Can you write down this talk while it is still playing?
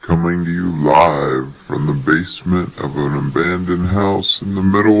Coming to you live from the basement of an abandoned house in the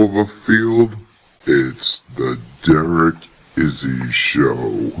middle of a field, it's the Derek Izzy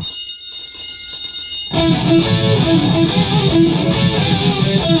Show.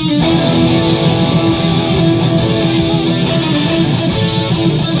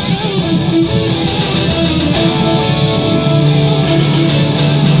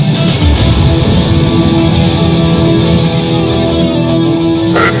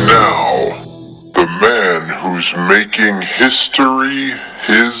 And now, the man who's making history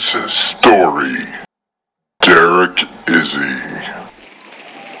his story, Derek Izzy.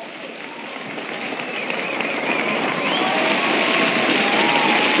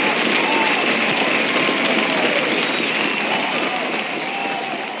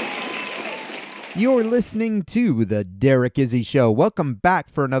 You're listening to the Derek Izzy Show. Welcome back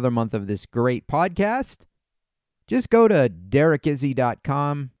for another month of this great podcast. Just go to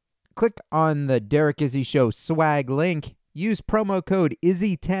derekizzy.com, click on the Derek Izzy Show swag link, use promo code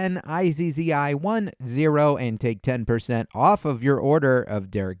IZZY10, IZZI10, and take 10% off of your order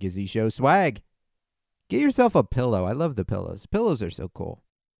of Derek Izzy Show swag. Get yourself a pillow. I love the pillows. Pillows are so cool.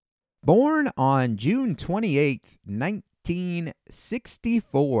 Born on June 28th,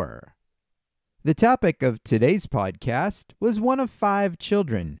 1964. The topic of today's podcast was one of 5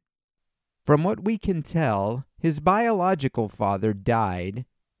 children. From what we can tell, his biological father died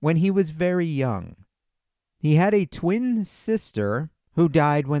when he was very young. He had a twin sister who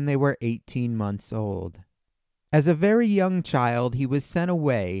died when they were 18 months old. As a very young child, he was sent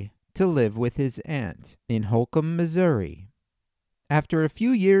away to live with his aunt in Holcomb, Missouri. After a few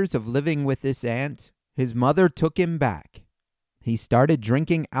years of living with this aunt, his mother took him back. He started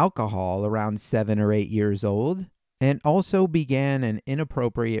drinking alcohol around 7 or 8 years old and also began an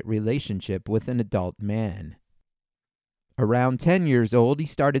inappropriate relationship with an adult man. Around 10 years old, he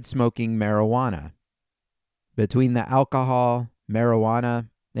started smoking marijuana. Between the alcohol, marijuana,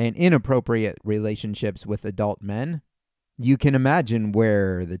 and inappropriate relationships with adult men, you can imagine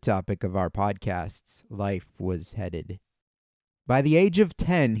where the topic of our podcast's life was headed. By the age of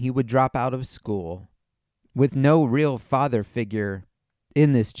 10, he would drop out of school. With no real father figure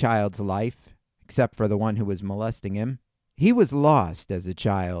in this child's life, except for the one who was molesting him, he was lost as a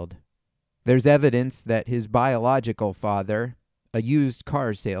child. There's evidence that his biological father, a used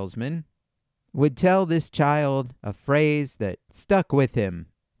car salesman, would tell this child a phrase that stuck with him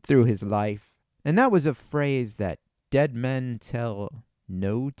through his life, and that was a phrase that dead men tell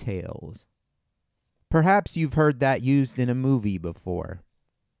no tales. Perhaps you've heard that used in a movie before.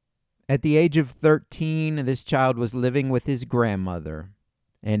 At the age of 13, this child was living with his grandmother,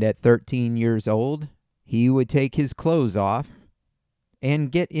 and at 13 years old, he would take his clothes off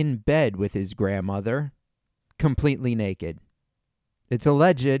and get in bed with his grandmother, completely naked. It's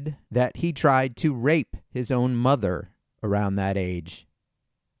alleged that he tried to rape his own mother around that age.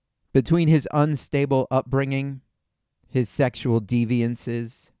 Between his unstable upbringing, his sexual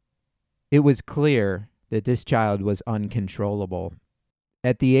deviances, it was clear that this child was uncontrollable.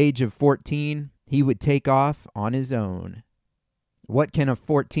 At the age of 14, he would take off on his own. What can a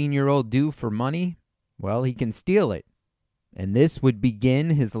 14-year-old do for money? Well, he can steal it. And this would begin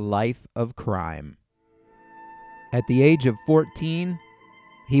his life of crime. At the age of 14,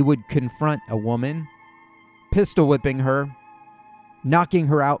 he would confront a woman, pistol whipping her, knocking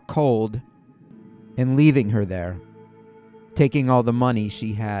her out cold, and leaving her there, taking all the money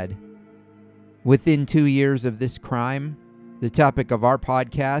she had. Within 2 years of this crime, the topic of our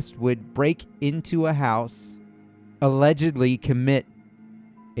podcast would break into a house, allegedly commit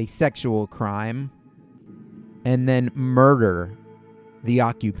a sexual crime, and then murder the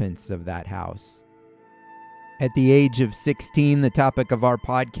occupants of that house. At the age of 16, the topic of our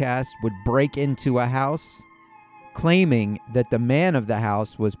podcast would break into a house, claiming that the man of the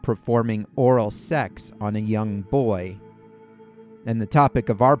house was performing oral sex on a young boy, and the topic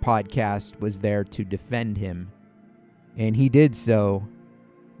of our podcast was there to defend him. And he did so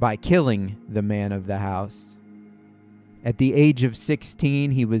by killing the man of the house. At the age of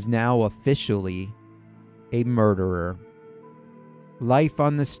 16, he was now officially a murderer. Life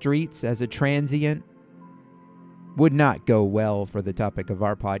on the streets as a transient would not go well for the topic of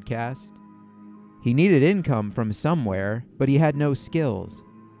our podcast. He needed income from somewhere, but he had no skills.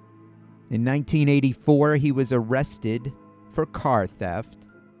 In 1984, he was arrested for car theft.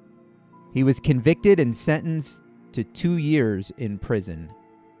 He was convicted and sentenced to 2 years in prison.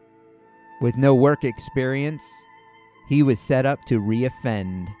 With no work experience, he was set up to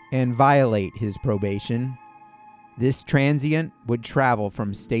reoffend and violate his probation. This transient would travel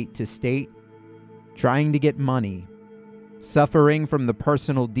from state to state, trying to get money suffering from the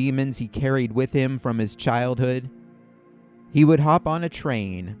personal demons he carried with him from his childhood, he would hop on a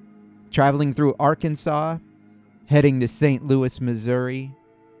train, traveling through Arkansas, heading to St. Louis, Missouri.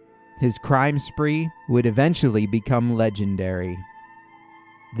 His crime spree would eventually become legendary.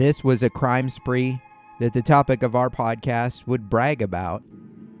 This was a crime spree that the topic of our podcast would brag about.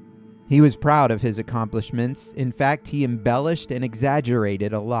 He was proud of his accomplishments. In fact, he embellished and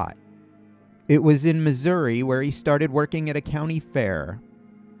exaggerated a lot. It was in Missouri where he started working at a county fair.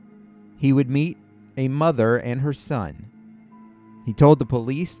 He would meet a mother and her son. He told the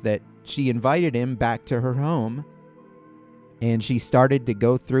police that she invited him back to her home, and she started to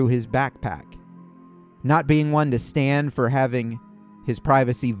go through his backpack. Not being one to stand for having his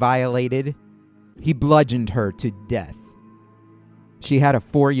privacy violated, he bludgeoned her to death. She had a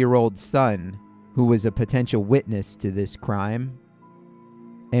 4-year-old son who was a potential witness to this crime.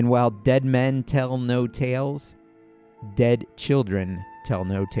 And while dead men tell no tales, dead children tell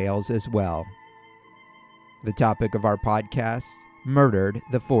no tales as well. The topic of our podcast, murdered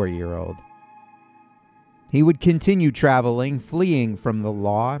the 4-year-old. He would continue traveling, fleeing from the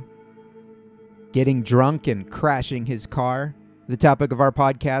law, getting drunk and crashing his car. The topic of our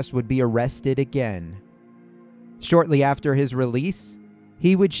podcast would be arrested again. Shortly after his release,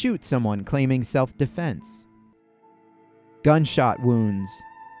 he would shoot someone claiming self-defense. Gunshot wounds,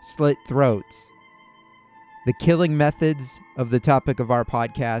 slit throats. The killing methods of the topic of our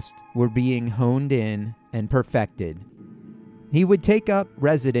podcast were being honed in and perfected. He would take up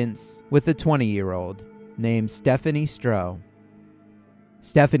residence with a 20-year-old named Stephanie Stroh.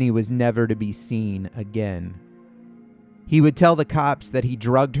 Stephanie was never to be seen again. He would tell the cops that he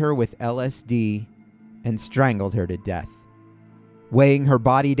drugged her with LSD and strangled her to death. Weighing her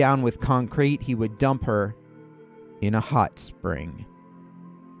body down with concrete, he would dump her in a hot spring.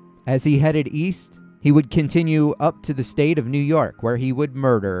 As he headed east, he would continue up to the state of New York, where he would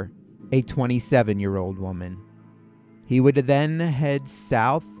murder a 27-year-old woman. He would then head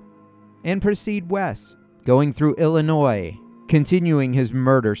south and proceed west, going through Illinois, continuing his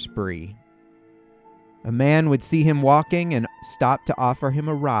murder spree. A man would see him walking and stop to offer him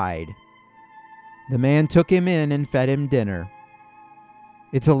a ride. The man took him in and fed him dinner.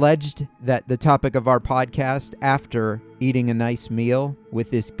 It's alleged that the topic of our podcast, after eating a nice meal with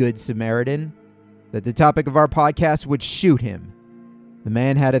this good Samaritan, that the topic of our podcast would shoot him. The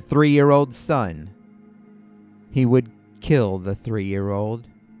man had a 3-year-old son. He would kill the 3-year-old,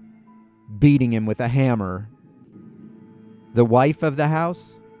 beating him with a hammer. The wife of the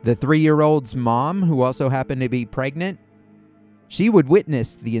house, the 3-year-old's mom, who also happened to be pregnant, she would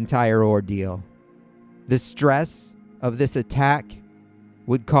witness the entire ordeal. The stress of this attack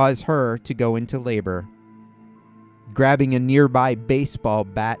would cause her to go into labor. Grabbing a nearby baseball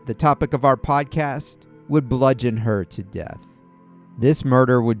bat, the topic of our podcast would bludgeon her to death. This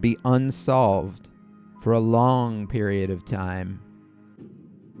murder would be unsolved for a long period of time.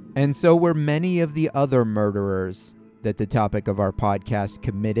 And so were many of the other murderers that the topic of our podcast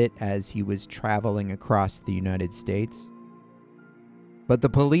committed as he was traveling across the United States. But the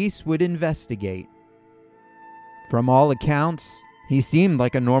police would investigate. From all accounts, he seemed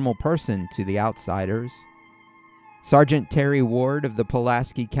like a normal person to the outsiders. Sergeant Terry Ward of the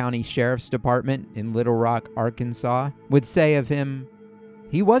Pulaski County Sheriff's Department in Little Rock, Arkansas, would say of him,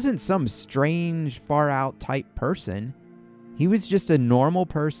 he wasn't some strange, far-out type person. He was just a normal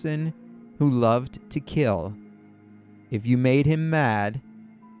person who loved to kill. If you made him mad,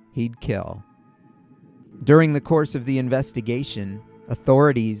 he'd kill. During the course of the investigation,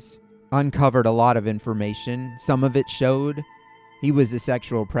 authorities uncovered a lot of information. Some of it showed he was a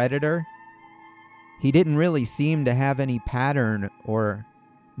sexual predator. He didn't really seem to have any pattern or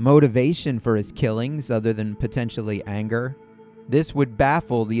motivation for his killings other than potentially anger. This would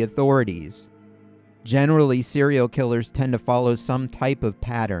baffle the authorities. Generally, serial killers tend to follow some type of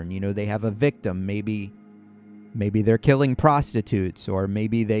pattern. You know, they have a victim. Maybe they're killing prostitutes, or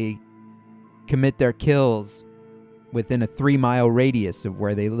maybe they commit their kills within a 3-mile radius of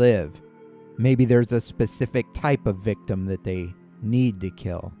where they live. Maybe there's a specific type of victim that they need to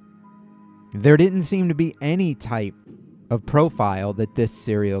kill. There didn't seem to be any type of profile that this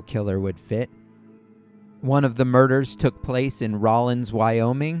serial killer would fit. One of the murders took place in Rawlins,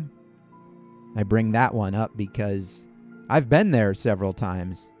 Wyoming. I bring that one up because I've been there several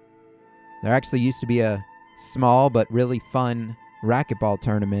times. There actually used to be a small but really fun racquetball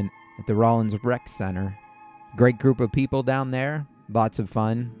tournament at the Rawlins Rec Center. Great group of people down there, lots of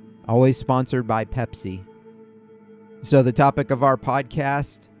fun, always sponsored by Pepsi. So the topic of our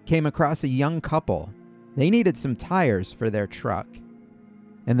podcast came across a young couple. They needed some tires for their truck.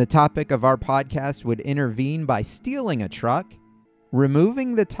 And the topic of our podcast would intervene by stealing a truck,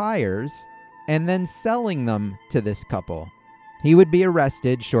 removing the tires, and then selling them to this couple. He would be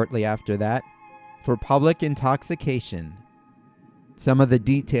arrested shortly after that for public intoxication. Some of the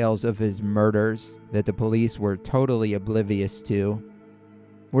details of his murders that the police were totally oblivious to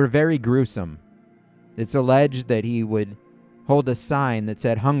were very gruesome. It's alleged that he would hold a sign that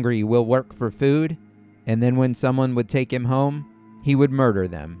said, "Hungry will work for food," and then when someone would take him home, he would murder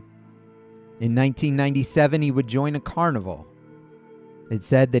them. In 1997, he would join a carnival. It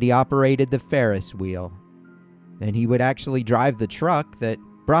said that he operated the Ferris wheel, and he would actually drive the truck that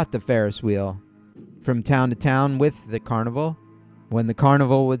brought the Ferris wheel from town to town with the carnival. When the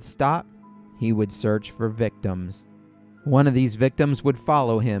carnival would stop, he would search for victims. One of these victims would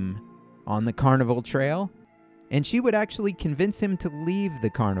follow him on the carnival trail, and she would actually convince him to leave the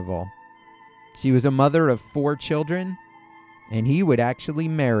carnival. She was a mother of 4 children, and he would actually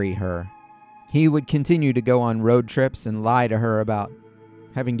marry her. He would continue to go on road trips and lie to her about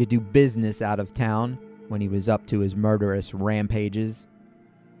having to do business out of town when he was up to his murderous rampages.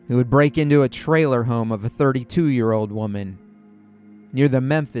 He would break into a trailer home of a 32-year-old woman near the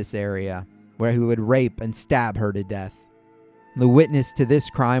Memphis area, where he would rape and stab her to death. The witness to this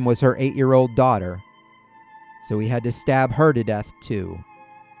crime was her 8-year-old daughter, so he had to stab her to death too.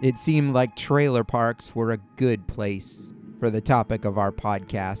 It seemed like trailer parks were a good place for the topic of our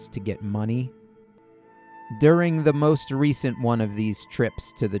podcast to get money. During the most recent one of these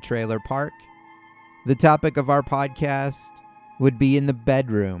trips to the trailer park, the topic of our podcast would be in the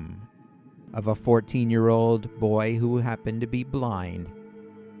bedroom of a 14-year-old boy who happened to be blind.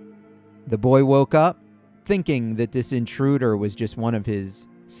 The boy woke up thinking that this intruder was just one of his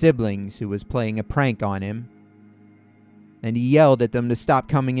siblings who was playing a prank on him, and he yelled at them to stop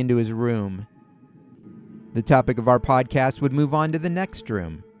coming into his room. The topic of our podcast would move on to the next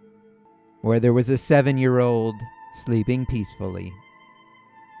room, where there was a 7-year-old sleeping peacefully.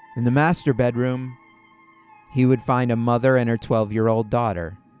 In the master bedroom, he would find a mother and her 12-year-old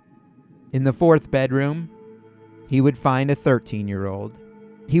daughter. In the 4th bedroom, he would find a 13-year-old.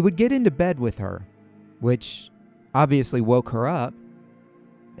 He would get into bed with her, which obviously woke her up,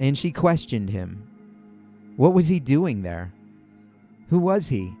 and she questioned him. What was he doing there? Who was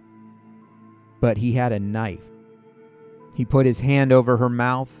he? But he had a knife. He put his hand over her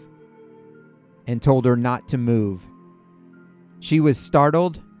mouth and told her not to move. She was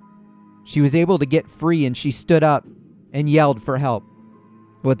startled. She was able to get free, and she stood up and yelled for help.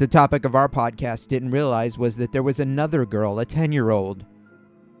 What the topic of our podcast didn't realize was that there was another girl, a 10-year-old,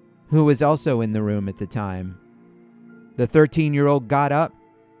 who was also in the room at the time. The 13-year-old got up,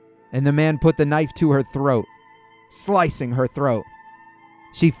 and the man put the knife to her throat, slicing her throat.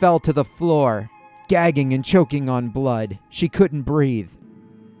 She fell to the floor, gagging and choking on blood. She couldn't breathe.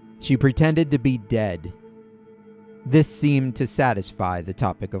 She pretended to be dead. This seemed to satisfy the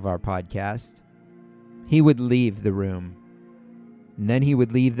topic of our podcast. He would leave the room, and then he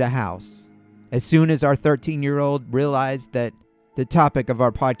would leave the house. As soon as our 13-year-old realized that the topic of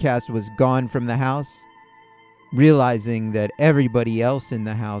our podcast was gone from the house, realizing that everybody else in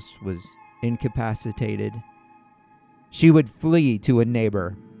the house was incapacitated, she would flee to a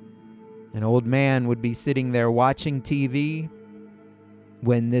neighbor. An old man would be sitting there watching TV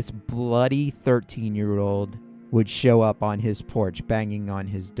when this bloody 13-year-old would show up on his porch, banging on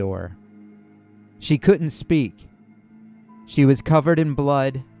his door. She couldn't speak. She was covered in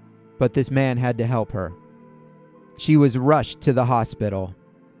blood, but this man had to help her. She was rushed to the hospital,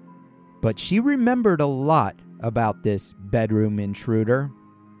 but she remembered a lot about this bedroom intruder.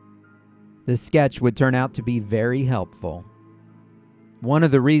 The sketch would turn out to be very helpful. One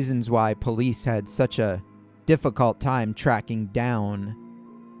of the reasons why police had such a difficult time tracking down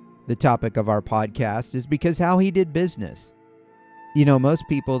the topic of our podcast is because how he did business. You know, most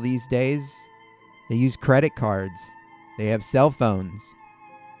people these days, they use credit cards. They have cell phones.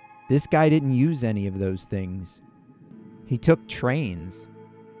 This guy didn't use any of those things. He took trains,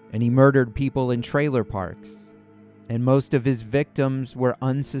 and he murdered people in trailer parks. And most of his victims were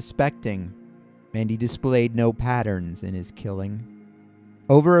unsuspecting, and he displayed no patterns in his killing.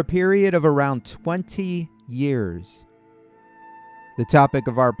 Over a period of around 20 years, the topic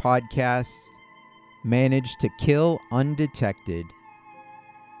of our podcast managed to kill undetected.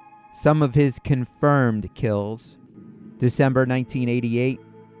 Some of his confirmed kills: December 1988,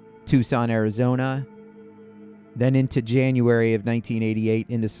 Tucson, Arizona, then into January of 1988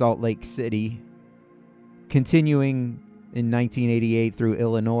 into Salt Lake City, continuing in 1988 through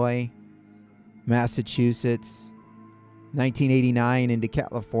Illinois, Massachusetts, 1989 into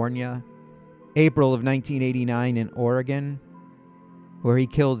California, April of 1989 in Oregon, where he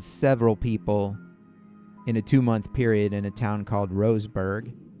killed several people in a 2-month period in a town called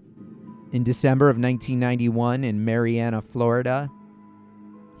Roseburg. In December of 1991 in Marianna, Florida,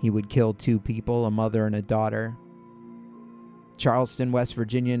 he would kill 2 people, a mother and a daughter. Charleston, West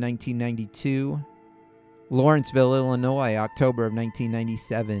Virginia, 1992. Lawrenceville, Illinois, October of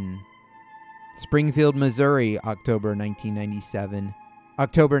 1997. Springfield, Missouri, October 1997.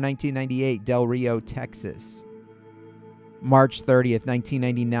 October 1998, Del Rio, Texas. March 30th,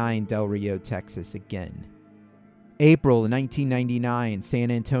 1999, Del Rio, Texas again. April 1999,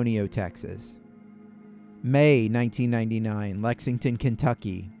 San Antonio, Texas. May 1999, Lexington,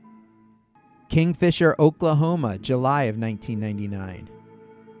 Kentucky. Kingfisher, Oklahoma, July of 1999.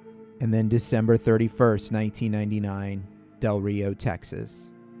 And then December 31st, 1999, Del Rio, Texas.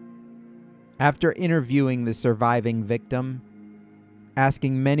 After interviewing the surviving victim,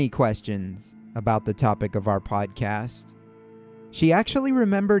 asking many questions about the topic of our podcast, she actually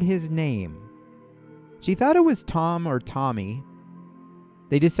remembered his name. She thought it was Tom or Tommy.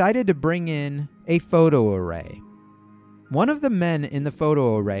 They decided to bring in a photo array. One of the men in the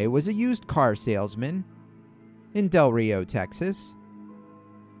photo array was a used car salesman in Del Rio, Texas.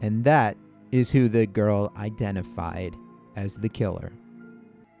 And that is who the girl identified as the killer.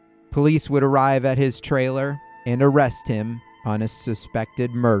 Police would arrive at his trailer and arrest him on a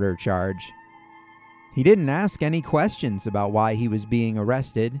suspected murder charge. He didn't ask any questions about why he was being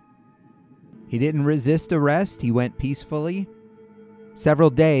arrested. He didn't resist arrest. He went peacefully. Several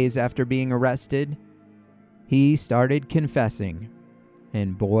days after being arrested, he started confessing.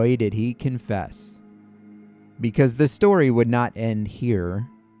 And boy, did he confess. Because the story would not end here.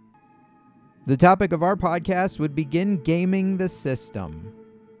 The topic of our podcast would begin gaming the system,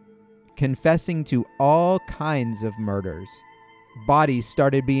 confessing to all kinds of murders. Bodies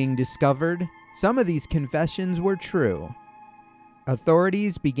started being discovered. Some of these confessions were true.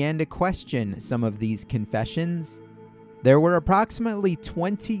 Authorities began to question some of these confessions. There were approximately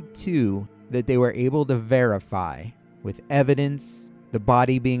 22 that they were able to verify with evidence, the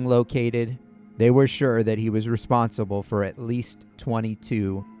body being located. They were sure that he was responsible for at least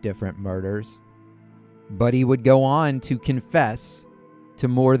 22 different murders. But he would go on to confess to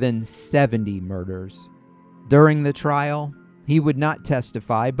more than 70 murders. During the trial, he would not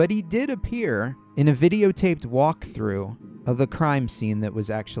testify, but he did appear in a videotaped walkthrough of the crime scene that was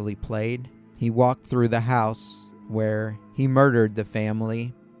actually played. He walked through the house where he murdered the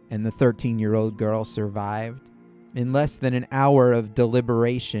family, and the 13-year-old girl survived. In less than an hour of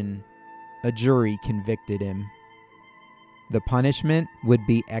deliberation, a jury convicted him. The punishment would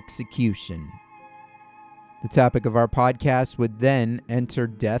be execution. The topic of our podcast would then enter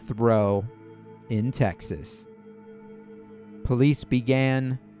death row in Texas. Police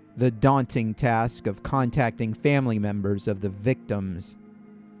began the daunting task of contacting family members of the victims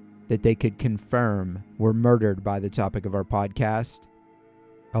that they could confirm were murdered by the topic of our podcast.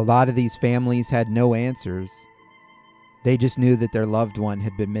 A lot of these families had no answers. They just knew that their loved one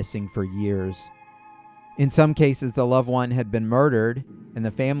had been missing for years. In some cases, the loved one had been murdered, and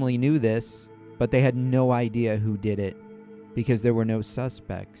the family knew this, but they had no idea who did it because there were no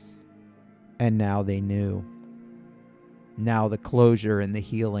suspects. And now they knew. Now the closure and the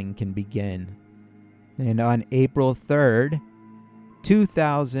healing can begin. And on April 3rd,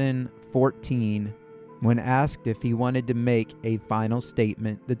 2014, when asked if he wanted to make a final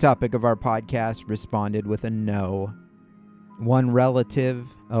statement, the topic of our podcast responded with a no. One relative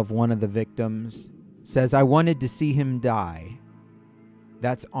of one of the victims says, "I wanted to see him die.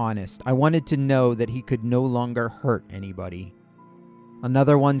 That's honest. I wanted to know that he could no longer hurt anybody."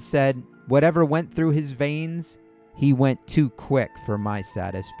 Another one said, "Whatever went through his veins, he went too quick for my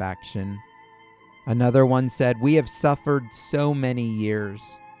satisfaction." Another one said, "We have suffered so many years.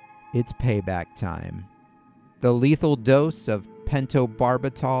 It's payback time." The lethal dose of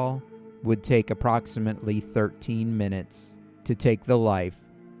pentobarbital would take approximately 13 minutes to take the life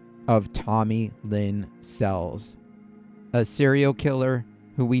of Tommy Lynn Sells, a serial killer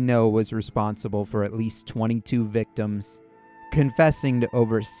who we know was responsible for at least 22 victims, confessing to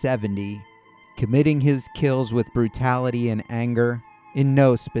over 70, committing his kills with brutality and anger in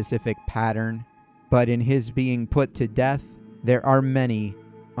no specific pattern. But in his being put to death, there are many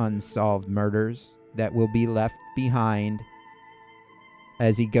unsolved murders that will be left behind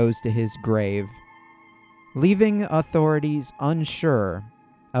as he goes to his grave, leaving authorities unsure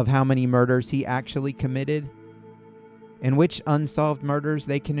of how many murders he actually committed and which unsolved murders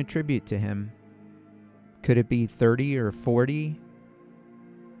they can attribute to him. Could it be 30 or 40?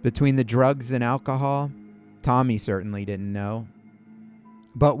 Between the drugs and alcohol, Tommy certainly didn't know.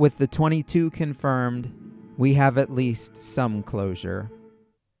 But with the 22 confirmed, we have at least some closure.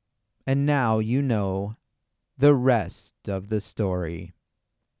 And now you know the rest of the story.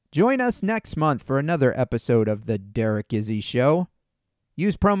 Join us next month for another episode of The Derek Izzy Show.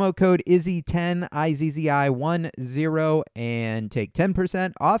 Use promo code IZZY10, IZZI10, and take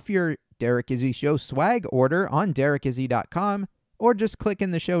 10% off your Derek Izzy Show swag order on derekizzy.com, or just click in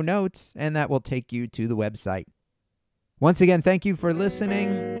the show notes, and that will take you to the website. Once again, thank you for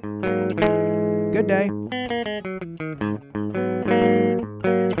listening. Good day.